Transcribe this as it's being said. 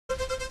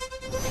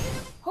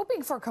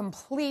Hoping for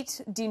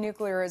complete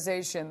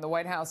denuclearization, the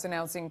White House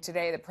announcing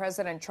today that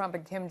President Trump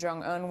and Kim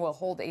Jong Un will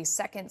hold a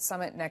second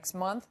summit next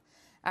month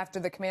after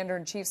the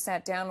commander-in-chief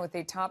sat down with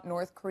a top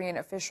North Korean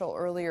official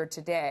earlier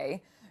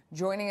today.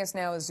 Joining us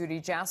now is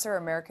Zuhdi Jasser,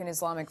 American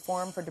Islamic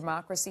Forum for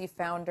Democracy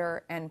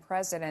founder and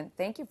president.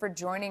 Thank you for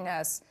joining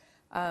us.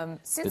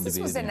 Since this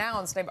was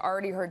announced, I've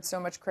already heard so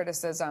much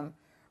criticism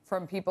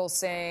from people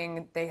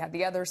saying they had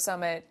the other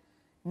summit,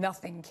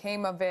 nothing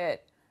came of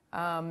it.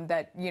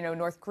 That,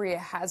 North Korea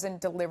hasn't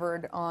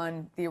delivered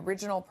on the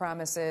original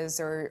promises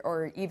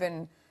or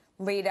even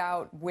laid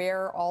out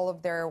where all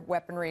of their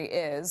weaponry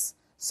is.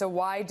 So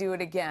why do it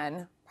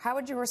again? How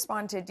would you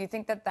respond to it? Do you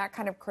think that that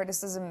kind of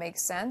criticism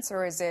makes sense,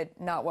 or is it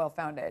not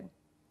well-founded?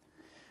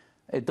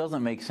 It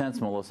doesn't make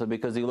sense, Melissa,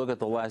 because you look at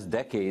the last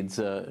decades,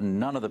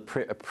 none of the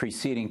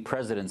preceding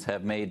presidents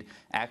have made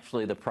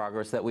actually the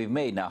progress that we've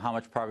made. Now, how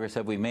much progress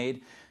have we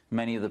made?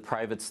 Many of the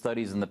private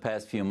studies in the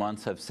past few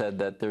months have said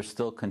that they're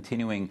still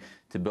continuing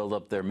to build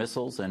up their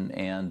missiles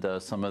and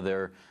some of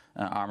their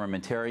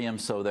armamentarium,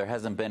 so there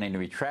hasn't been any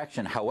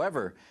retraction.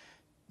 However,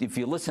 if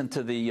you listen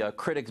to the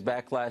critics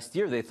back last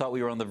year, they thought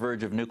we were on the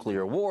verge of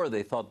nuclear war.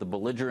 They thought the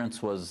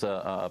belligerence was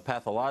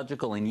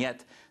pathological, and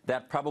yet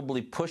that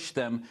probably pushed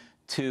them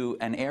to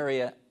an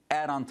area.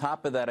 Add on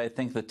top of that, I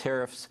think the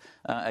tariffs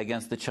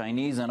against the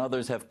Chinese and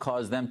others have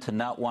caused them to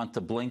not want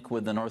to blink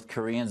with the North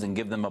Koreans and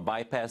give them a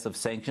bypass of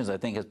sanctions. I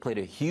think has played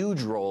a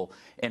huge role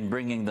in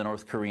bringing the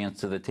North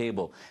Koreans to the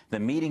table. The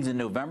meetings in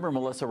November,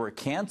 Melissa, were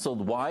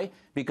canceled. Why?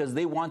 Because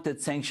they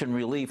wanted sanction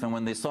relief, and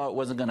when they saw it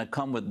wasn't going to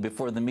come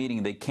before the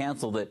meeting, they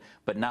canceled it,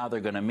 but now they're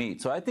going to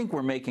meet. So I think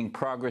we're making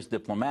progress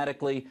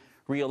diplomatically.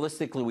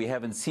 Realistically, we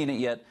haven't seen it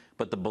yet,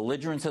 but the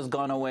belligerence has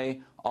gone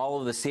away. All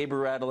of the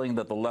saber-rattling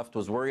that the left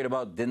was worried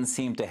about didn't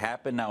seem to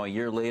happen now a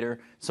year later.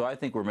 So I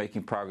think we're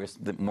making progress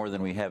more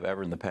than we have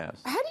ever in the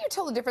past. How do you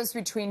tell the difference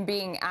between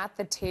being at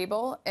the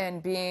table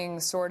and being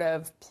sort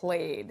of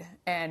played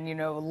and,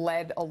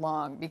 led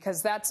along?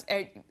 Because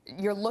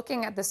you're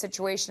looking at the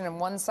situation, and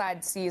one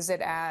side sees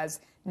it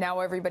as now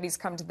everybody's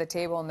come to the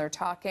table and they're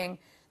talking.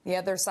 The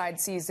other side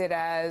sees it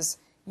as,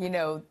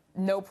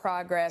 no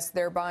progress,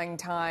 they're buying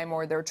time,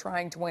 or they're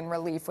trying to win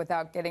relief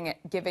without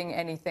giving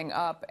anything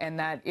up, and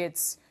that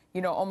it's,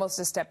 almost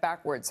a step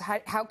backwards.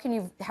 How can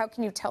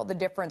you tell the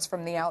difference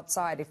from the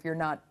outside if you're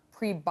not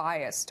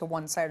pre-biased to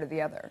one side or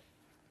the other?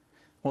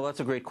 Well, that's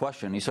a great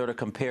question. You sort of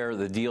compare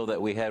the deal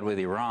that we had with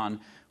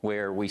Iran,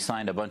 where we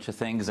signed a bunch of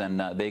things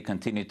and they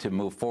continued to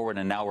move forward,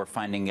 and now we're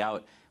finding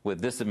out with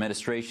this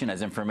administration,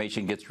 as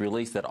information gets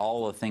released, that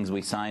all the things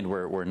we signed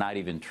were not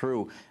even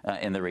true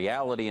in the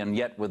reality. And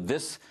yet with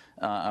this,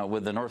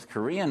 with the North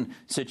Korean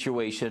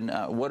situation,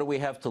 what do we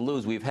have to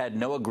lose? We've had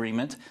no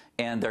agreement,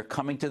 and they're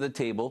coming to the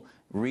table,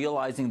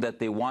 realizing that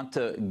they want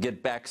to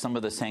get back some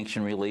of the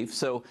sanction relief.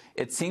 So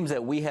it seems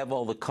that we have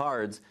all the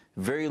cards,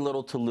 very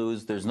little to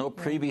lose. There's no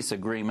previous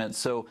agreement.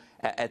 So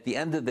at the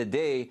end of the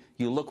day,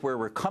 you look where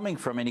we're coming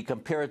from and you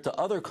compare it to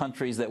other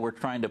countries that we're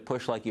trying to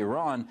push like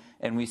Iran,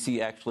 and we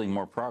see actually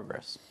more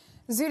progress.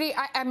 Zuhdi,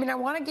 I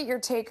want to get your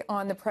take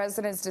on the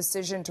president's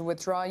decision to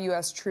withdraw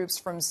U.S. troops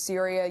from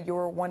Syria. You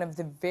were one of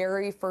the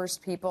very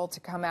first people to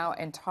come out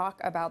and talk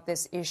about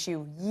this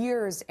issue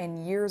years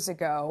and years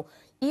ago,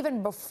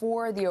 even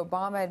before the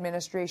Obama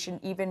administration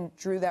even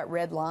drew that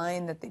red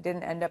line that they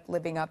didn't end up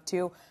living up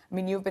to.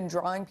 You've been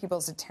drawing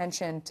people's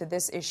attention to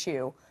this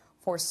issue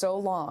for so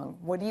long.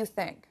 What do you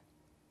think?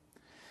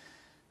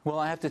 Well,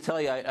 I have to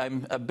tell you,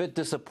 I'm a bit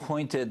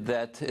disappointed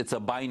that it's a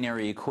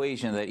binary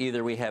equation, that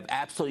either we have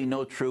absolutely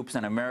no troops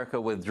and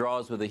America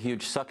withdraws with a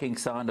huge sucking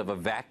sound of a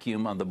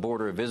vacuum on the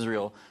border of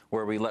Israel,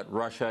 where we let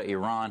Russia,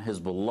 Iran,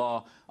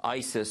 Hezbollah,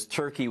 ISIS,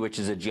 Turkey, which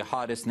is a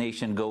jihadist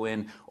nation, go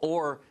in,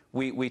 or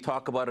we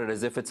talk about it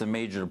as if it's a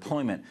major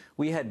deployment.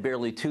 We had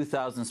barely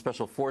 2,000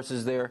 special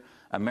forces there.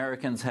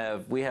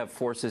 We have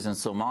forces in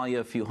Somalia,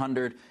 a few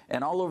hundred,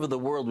 and all over the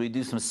world we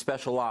do some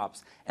special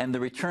ops. And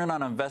the return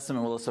on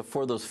investment, Melissa,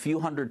 for those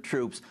few hundred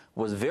troops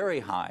was very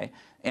high.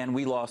 And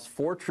we lost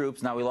 4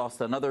 troops. Now we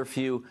lost another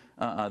few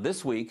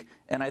this week.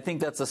 And I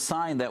think that's a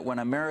sign that when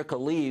America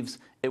leaves,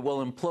 it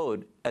will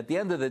implode. At the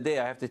end of the day,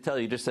 I have to tell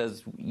you, just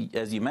as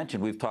you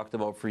mentioned, we've talked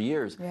about for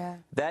years,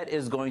 that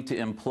is going to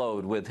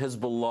implode with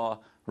Hezbollah,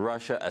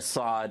 Russia,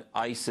 Assad,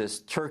 ISIS,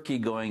 Turkey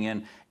going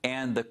in,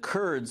 and the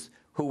Kurds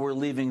who we're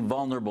leaving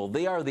vulnerable.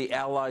 They are the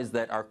allies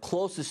that are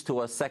closest to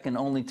us, second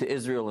only to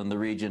Israel in the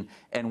region,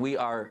 and we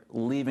are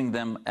leaving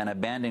them and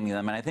abandoning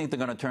them. And I think they're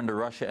going to turn to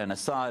Russia and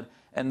Assad,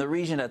 and the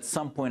region at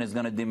some point is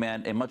going to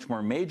demand a much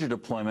more major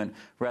deployment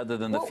rather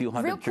than the few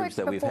hundred troops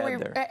that we've had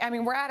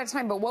there. We're out of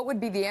time, but what would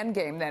be the end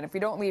game then? If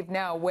we don't leave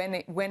now,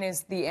 when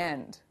is the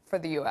end for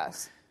the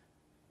U.S.?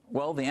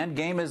 Well, the end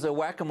game is a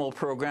whack-a-mole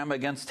program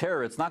against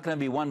terror. It's not going to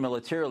be won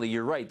militarily.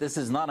 You're right. This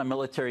is not a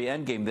military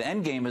end game. The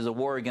end game is a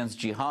war against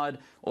jihad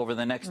over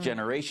the next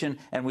generation,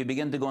 and we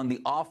begin to go on the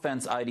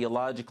offense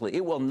ideologically.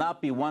 It will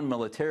not be won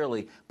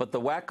militarily, but the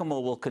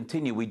whack-a-mole will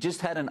continue. We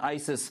just had an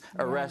ISIS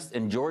arrest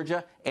in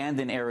Georgia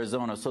and in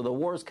Arizona, so the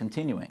war is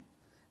continuing.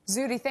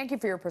 Zuhdi, thank you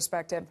for your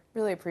perspective.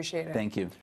 Really appreciate it. Thank you.